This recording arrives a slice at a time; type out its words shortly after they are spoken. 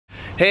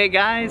Hey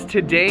guys,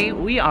 today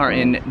we are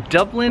in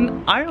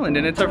Dublin, Ireland,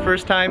 and it's our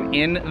first time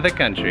in the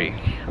country.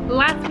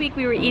 Last week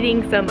we were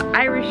eating some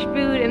Irish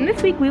food, and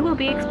this week we will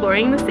be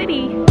exploring the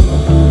city.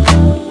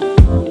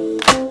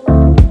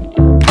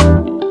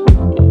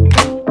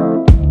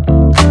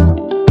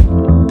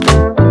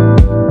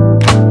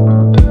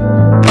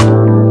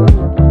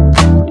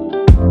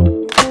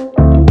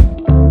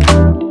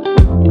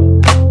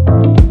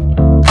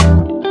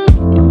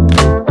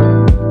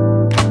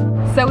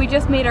 So we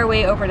just made our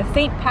way over to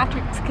St.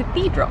 Patrick's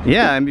Cathedral.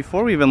 Yeah, and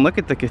before we even look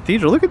at the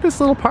cathedral, look at this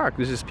little park.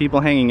 There's just people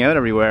hanging out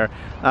everywhere.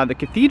 The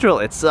cathedral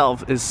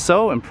itself is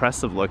so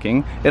impressive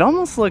looking. It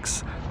almost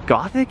looks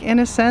Gothic in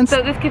a sense.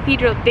 So this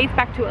cathedral dates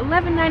back to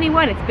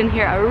 1191. It's been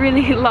here a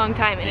really long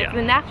time, and it's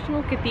the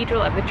National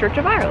Cathedral of the Church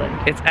of Ireland.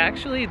 It's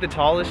actually the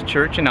tallest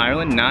church in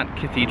Ireland, not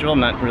cathedral. I'm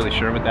not really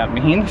sure what that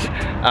means.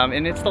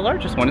 And it's the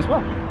largest one as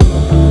well.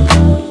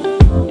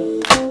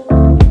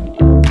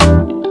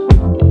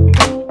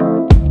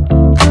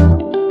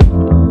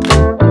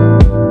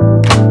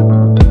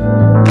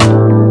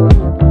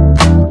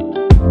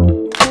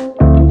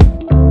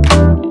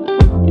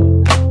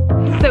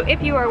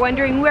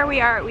 Wondering where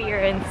we are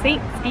in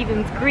St.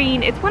 Stephen's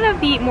Green. It's one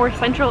of the more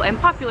central and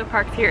popular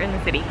parks here in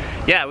the city.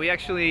 Yeah, we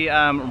actually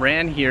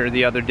ran here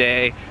the other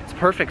day. It's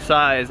perfect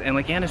size, and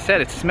like Anna said,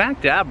 it's smack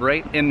dab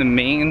right in the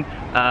main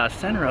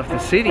center of the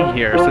city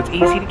here, so it's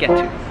easy to get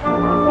to.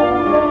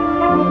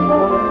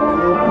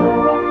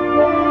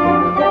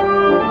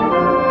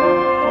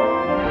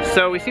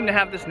 So we seem to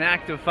have this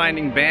knack of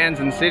finding bands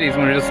in cities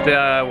when we're just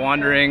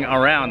wandering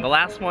around. The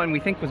last one we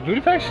think was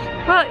Budapest?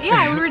 Well,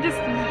 yeah, we were just,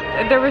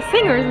 there were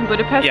singers in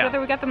Budapest. Yeah.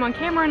 Whether we got them on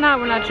camera or not,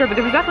 we're not sure, but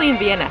there was definitely in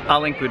Vienna.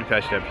 I'll link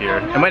Budapest up here.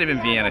 It might have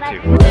been Vienna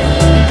too.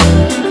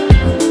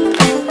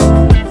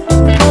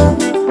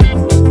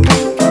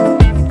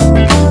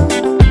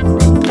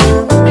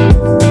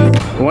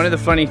 One of the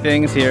funny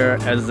things here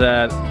is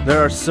that there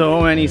are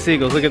so many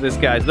seagulls. Look at this,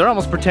 guys. They're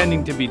almost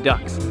pretending to be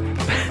ducks.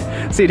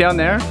 See down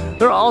there?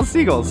 They're all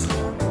seagulls.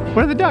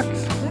 Where are the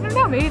ducks? I don't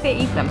know, maybe they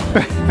eat them.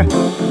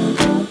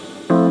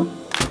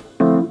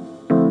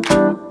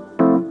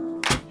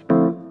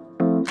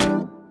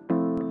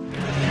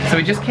 So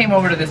we just came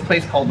over to this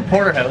place called the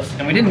Porterhouse,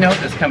 and we didn't know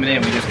this coming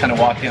in. We just kind of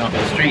walked in off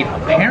the street.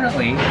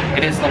 Apparently,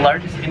 it is the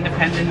largest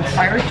independent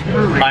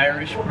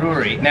Irish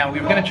brewery. Now, we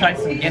were going to try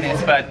some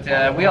Guinness,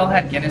 but we all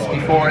had Guinness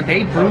before.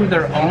 They brew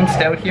their own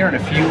stout here and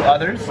a few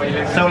others, so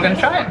we're going to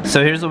try it.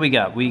 So here's what we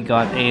got. We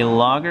got a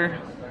lager,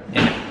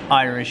 an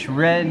Irish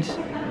red,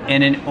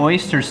 and an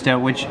oyster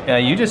stout, which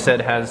you just said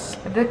has...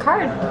 The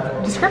card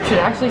description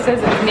actually says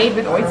it's made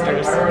with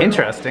oysters.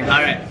 Interesting.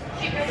 All right,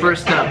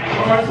 first up,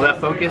 left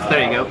focus,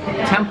 there you go.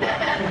 Temple,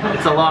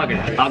 it's a lager.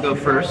 I'll go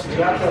first.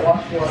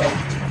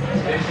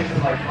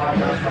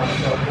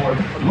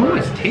 Oh,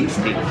 it's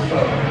tasty.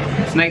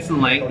 It's nice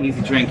and light,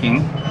 easy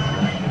drinking.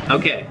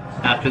 Okay,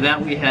 after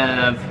that we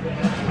have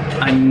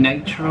a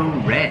nitro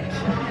red.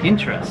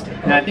 Interesting.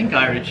 Now, I think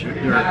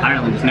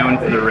Ireland is known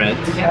for the reds.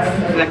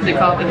 Yes, it's actually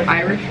called an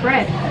Irish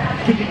red.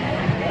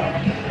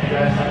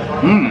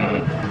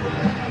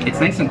 It's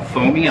nice and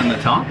foamy on the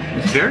top.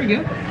 It's very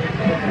good.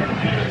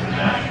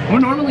 We're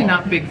normally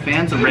not big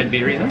fans of red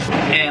beer either.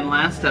 And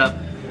last up,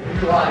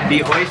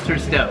 the oyster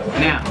stout.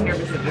 Now, I'm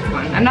nervous with this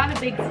one. I'm not a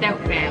big stout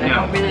fan. No. I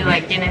don't really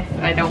like Guinness.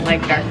 I don't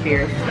like dark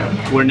beers.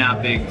 So. We're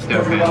not big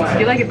stout fans.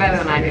 You like it better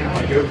than I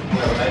do.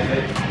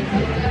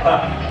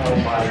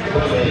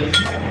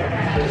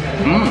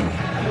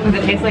 Does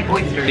it taste like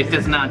oysters? It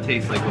does not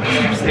taste like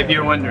oysters, if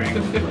you're wondering.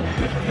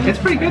 It's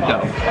pretty good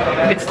though.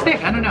 It's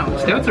thick, I don't know.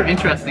 Stouts are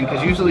interesting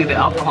because usually the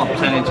alcohol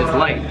percentage is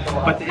light.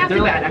 But they're not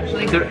too bad,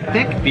 actually. They're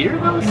thick beer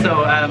though,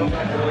 so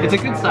it's a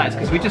good size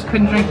because we just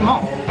couldn't drink them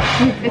all.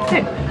 It's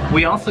good.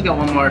 We also got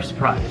one more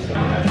surprise.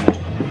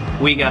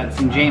 We got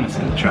some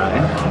Jameson to try.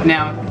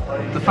 Now,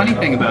 the funny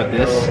thing about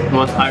this,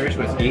 well, it's Irish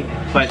whiskey,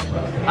 but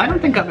I don't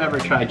think I've ever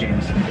tried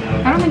Jameson.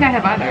 I don't think I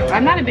have either.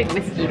 I'm not a big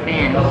whiskey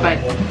fan, but...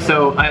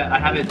 So, I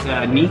have it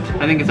neat,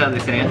 I think is how they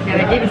say it. Yeah,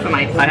 they gave us some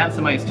ice. I have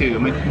some ice too.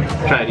 I'm going to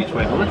try it each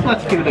way. But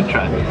let's give it a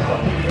try.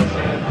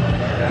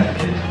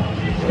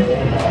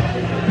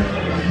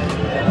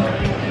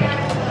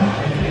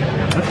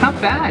 It's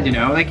not bad, you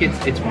know, like it's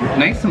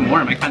nice and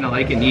warm. I kind of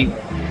like it neat.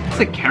 It's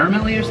like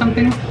caramelly or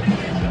something.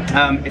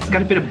 It's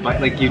got a bit of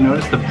bite, like you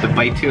notice the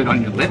bite to it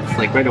on your lips,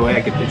 like right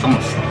away it's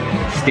almost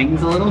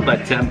stings a little,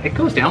 but it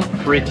goes down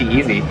pretty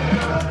easy.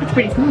 It's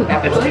pretty smooth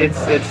actually.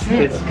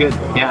 It's good.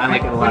 Yeah, I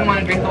like it a lot. I wouldn't want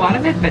to drink a lot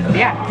of it, but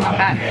yeah, not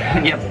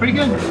bad. Yeah, it's pretty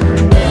good.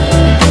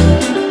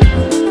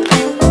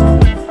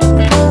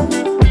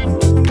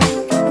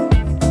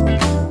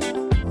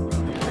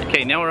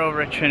 Okay, now we're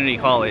over at Trinity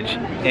College,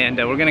 and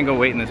we're gonna go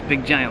wait in this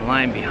big giant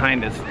line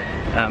behind us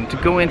to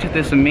go into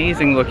this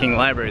amazing looking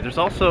library. There's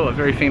also a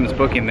very famous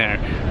book in there,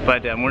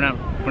 but we're not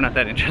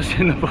that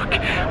interested in the book.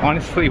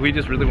 Honestly, we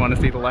just really want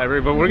to see the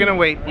library, but we're gonna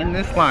wait in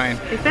this line.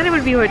 They said it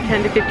would be about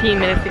 10 to 15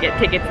 minutes to get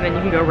tickets, and then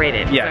you can go rate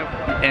it. Yeah,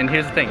 so. And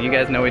here's the thing, you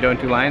guys know we don't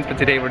do lines, but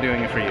today we're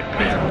doing it for you.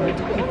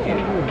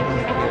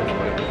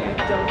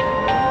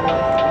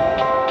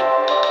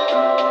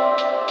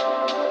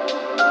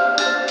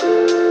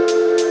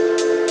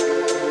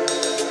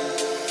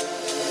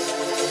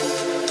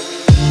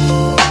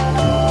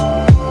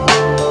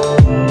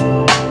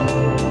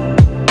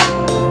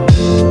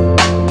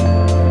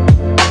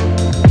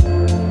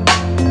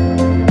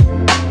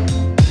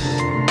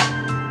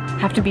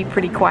 have to be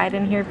pretty quiet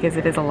in here because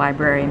it is a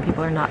library and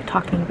people are not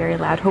talking very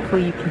loud.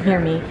 Hopefully you can hear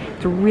me.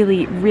 It's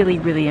really, really,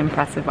 really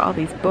impressive. All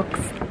these books,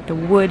 the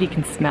wood, you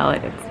can smell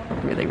it.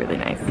 It's really, really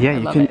nice. Yeah,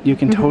 you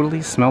can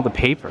totally smell the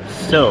paper.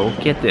 So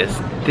get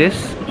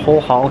this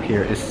whole hall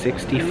here is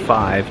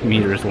 65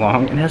 meters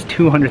long and has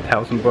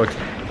 200,000 books,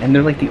 and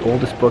they're like the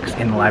oldest books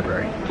in the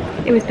library.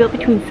 It was built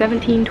between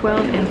 1712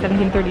 and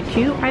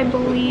 1732, I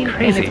believe.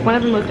 Crazy. And it's one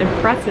of the most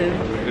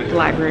impressive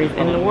libraries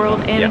in the world,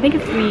 and I think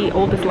it's the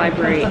oldest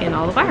library in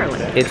all of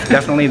Ireland. It's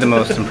definitely the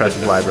most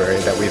impressive library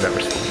that we've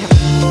ever seen.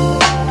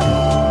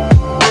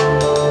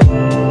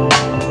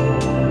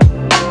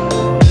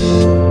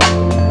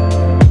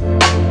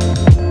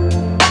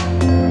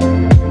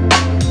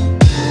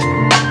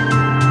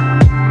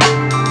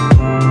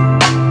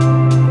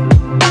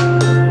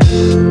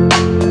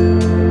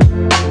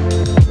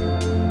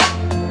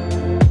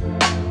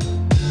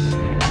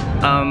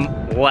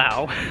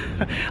 Wow,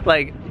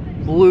 like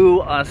blew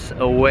us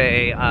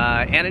away.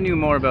 Anna knew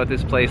more about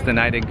this place than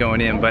I did going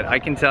in, but I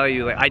can tell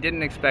you, like, I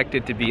didn't expect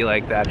it to be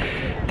like that.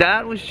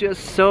 That was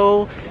just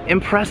so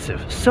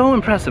impressive, so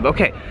impressive.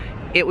 Okay,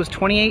 it was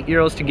 28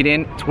 euros to get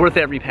in. It's worth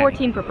every penny.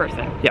 14 per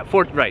person. Yeah,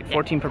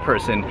 14 per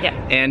person. Yeah.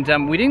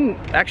 And we didn't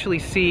actually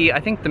see, I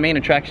think the main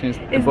attraction is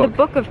the book. The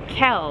Book of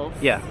Kells.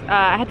 Yeah.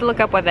 I had to look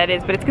up what that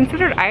is, but it's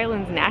considered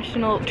Ireland's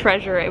national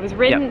treasure. It was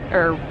written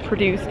or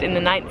produced in the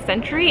 9th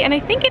century, and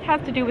I think it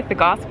has to do with the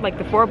gospel, like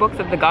the 4 books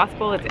of the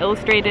gospel. It's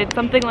illustrated,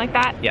 something like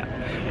that. Yeah.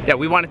 Yeah,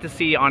 we wanted to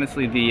see,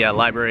 honestly, the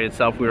library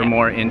itself. We were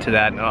more into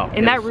that. Oh,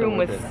 and that room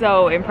was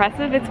so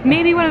impressive. It's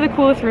maybe one of the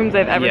coolest rooms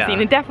I've ever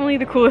seen, and definitely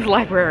the coolest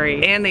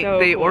library. And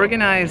they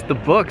organized the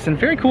books in a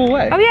very cool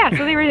way. Oh yeah,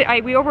 so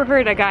we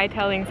overheard a guy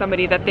telling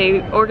somebody that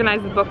they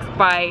organize the books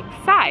by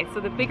size. So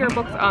the bigger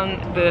books on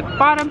the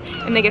bottom,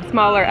 and they get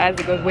smaller as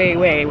it goes way,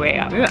 way, way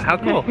up. Yeah, how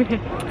cool.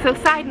 So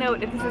side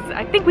note, this is,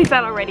 I think we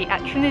said already, at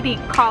Trinity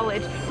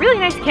College. Really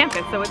nice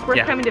campus, so it's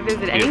worth coming to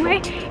visit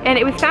anyway. And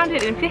it was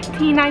founded in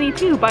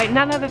 1592 by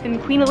none other than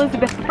Queen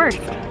Elizabeth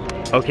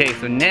I. Okay,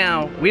 so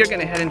now we are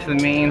gonna head into the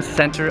main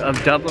center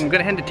of Dublin. We're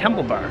gonna head to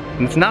Temple Bar.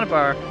 And it's not a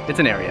bar, it's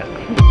an area.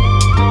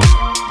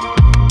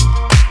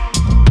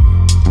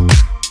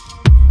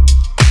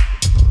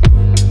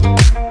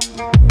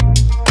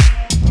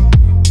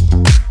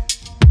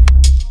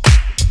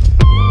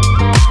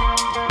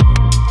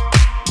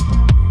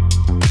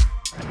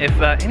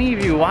 If any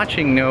of you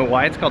watching know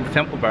why it's called the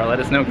Temple Bar, let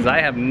us know, because I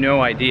have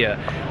no idea.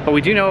 But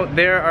we do know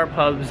there are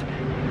pubs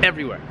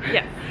everywhere.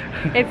 Yes.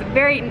 It's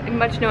very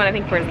much known, I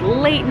think, for its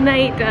late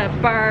night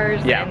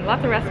bars and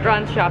lots of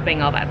restaurants,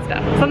 shopping, all that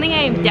stuff. Something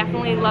I am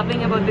definitely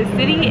loving about this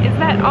city is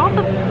that all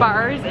the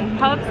bars and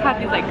pubs have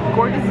these like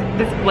gorgeous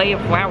display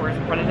of flowers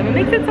in front of them. It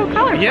makes it so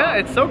colorful. Yeah,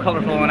 it's so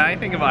colorful. When I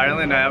think of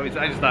Ireland, I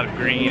just thought of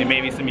green and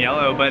maybe some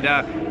yellow, but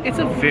it's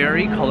a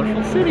very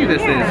colorful city,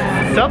 this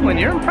is. Dublin,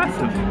 you're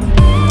impressive.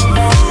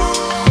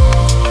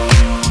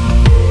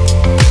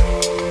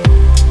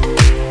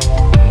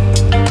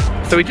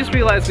 So we just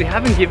realized we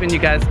haven't given you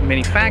guys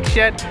many facts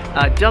yet.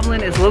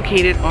 Dublin is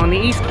located on the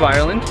east of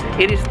Ireland.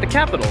 It is the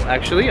capital,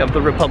 actually, of the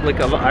Republic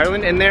of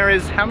Ireland, and there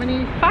is how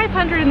many?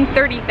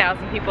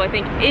 530,000 people, I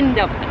think, in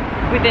Dublin,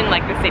 within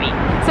like the city.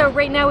 So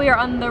right now we are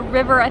on the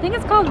river, I think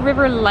it's called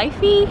River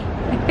Liffey,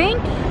 I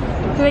think.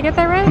 Did I get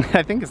that right?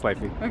 I think it's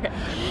Liffey. Okay.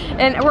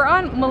 And we're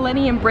on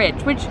Millennium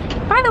Bridge, which,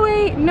 by the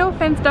way, no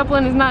offense,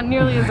 Dublin is not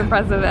nearly as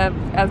impressive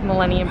as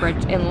Millennium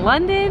Bridge in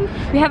London.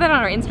 We have that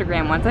on our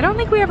Instagram once. I don't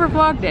think we ever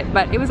vlogged it,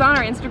 but it was on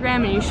our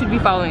Instagram and you should be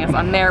following us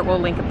on there. We'll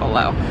link it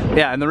below.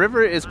 Yeah, and the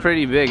river is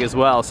pretty big as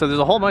well. So there's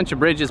a whole bunch of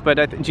bridges, but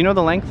do you know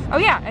the length? Oh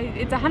yeah,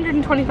 it's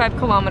 125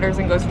 kilometers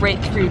and goes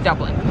right through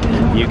Dublin.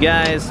 You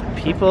guys,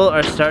 people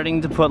are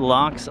starting to put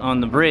locks on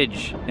the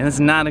bridge, and it's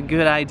not a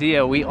good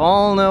idea. We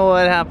all know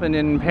what happened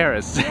in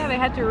Paris. Yeah, they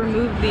had to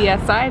remove the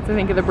sides, I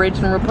think, of the bridge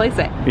and replace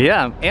it.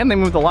 Yeah, and they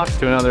moved the locks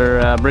to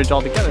another bridge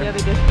altogether. Yeah, they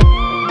did.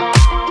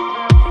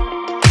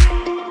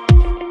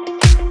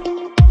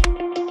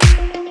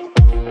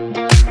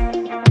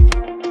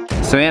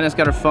 So Anna's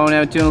got her phone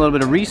out doing a little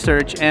bit of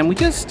research, and we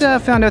just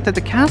found out that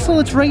the castle,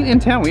 it's right in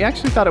town. We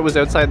actually thought it was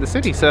outside the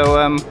city, so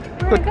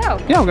we're gonna go.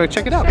 Yeah, we'll go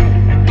check it out.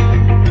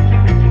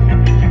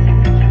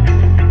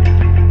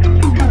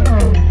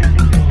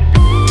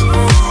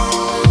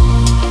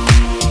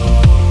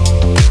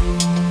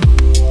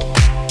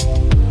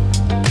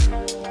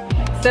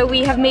 So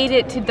we have made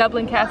it to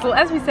Dublin Castle.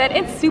 As we said,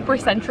 it's super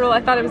central. I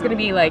thought it was gonna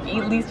be like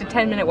at least a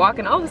 10-minute walk,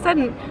 and all of a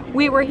sudden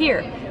we were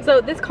here. So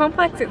this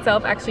complex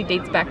itself actually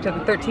dates back to the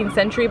 13th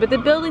century, but the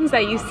buildings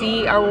that you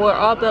see were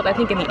all built, I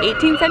think, in the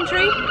 18th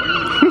century.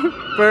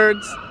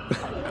 Birds.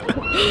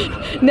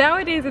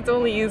 Nowadays it's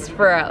only used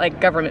for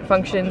like government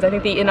functions. I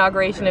think the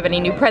inauguration of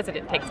any new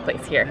president takes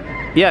place here.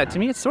 Yeah, to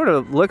me it sort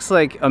of looks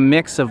like a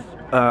mix of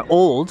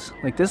old,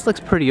 like this looks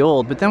pretty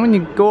old, but then when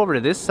you go over to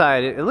this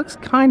side, it looks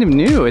kind of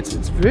new. It's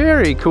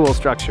very cool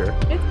structure.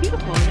 It's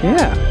beautiful.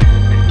 Yeah.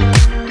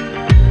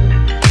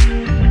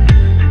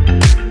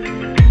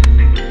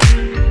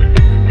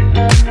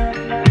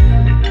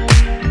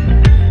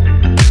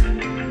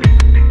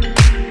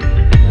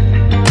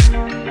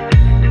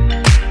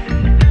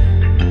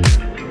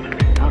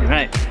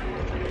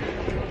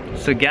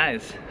 So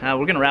guys,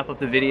 we're gonna wrap up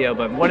the video,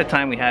 but what a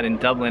time we had in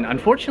Dublin.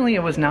 Unfortunately,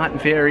 it was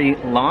not very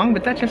long,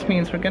 but that just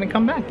means we're gonna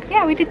come back.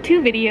 Yeah, we did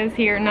 2 videos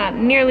here, not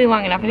nearly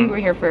long enough. I think we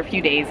were here for a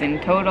few days in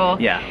total.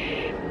 Yeah.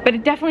 But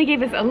it definitely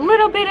gave us a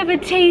little bit of a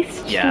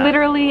taste,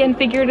 literally and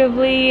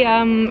figuratively,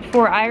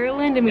 for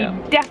Ireland, and we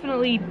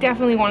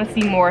definitely want to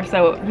see more,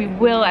 so we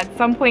will at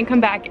some point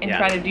come back and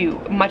try to do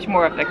much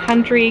more of the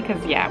country,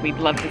 because yeah, we'd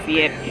love to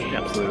see it.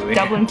 Absolutely.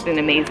 Dublin's been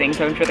amazing,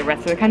 so I'm sure the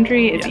rest of the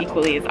country is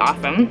equally as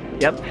awesome.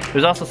 Yep.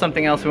 There's also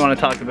something else we want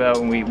to talk about,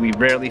 and we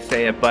rarely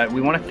say it, but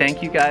we want to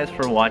thank you guys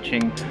for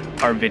watching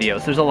our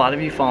videos. There's a lot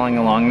of you following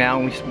along now.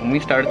 When we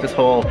started this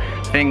whole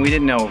thing, we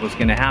didn't know what was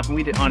going to happen.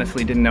 We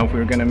honestly didn't know if we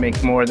were going to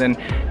make more than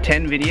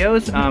 10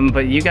 videos,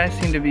 but you guys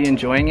seem to be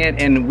enjoying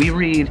it, and we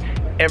read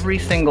every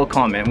single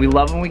comment. We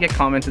love when we get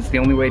comments. It's the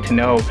only way to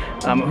know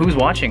who's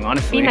watching,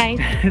 honestly. Be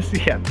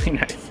nice. Yeah, be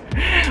nice.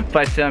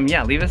 But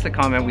yeah, leave us a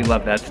comment. We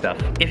love that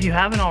stuff. If you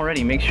haven't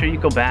already, make sure you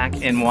go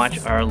back and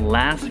watch our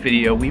last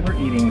video. We were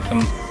eating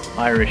some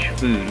Irish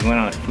food. We went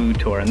on a food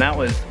tour, and that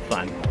was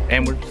fun.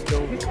 And we're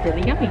still... It's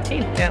really yummy too.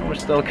 Yeah, we're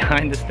still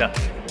kind of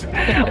stuffed.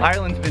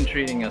 Ireland's been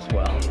treating us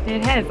well.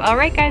 It has. All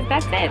right, guys,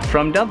 that's it.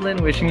 From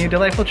Dublin, wishing you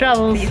delightful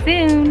travels. See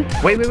you soon.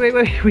 Wait.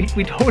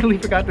 We totally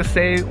forgot to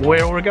say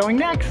where we're going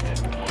next.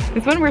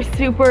 This one we're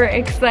super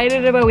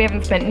excited about. We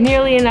haven't spent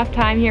nearly enough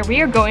time here.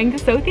 We are going to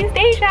Southeast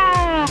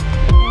Asia.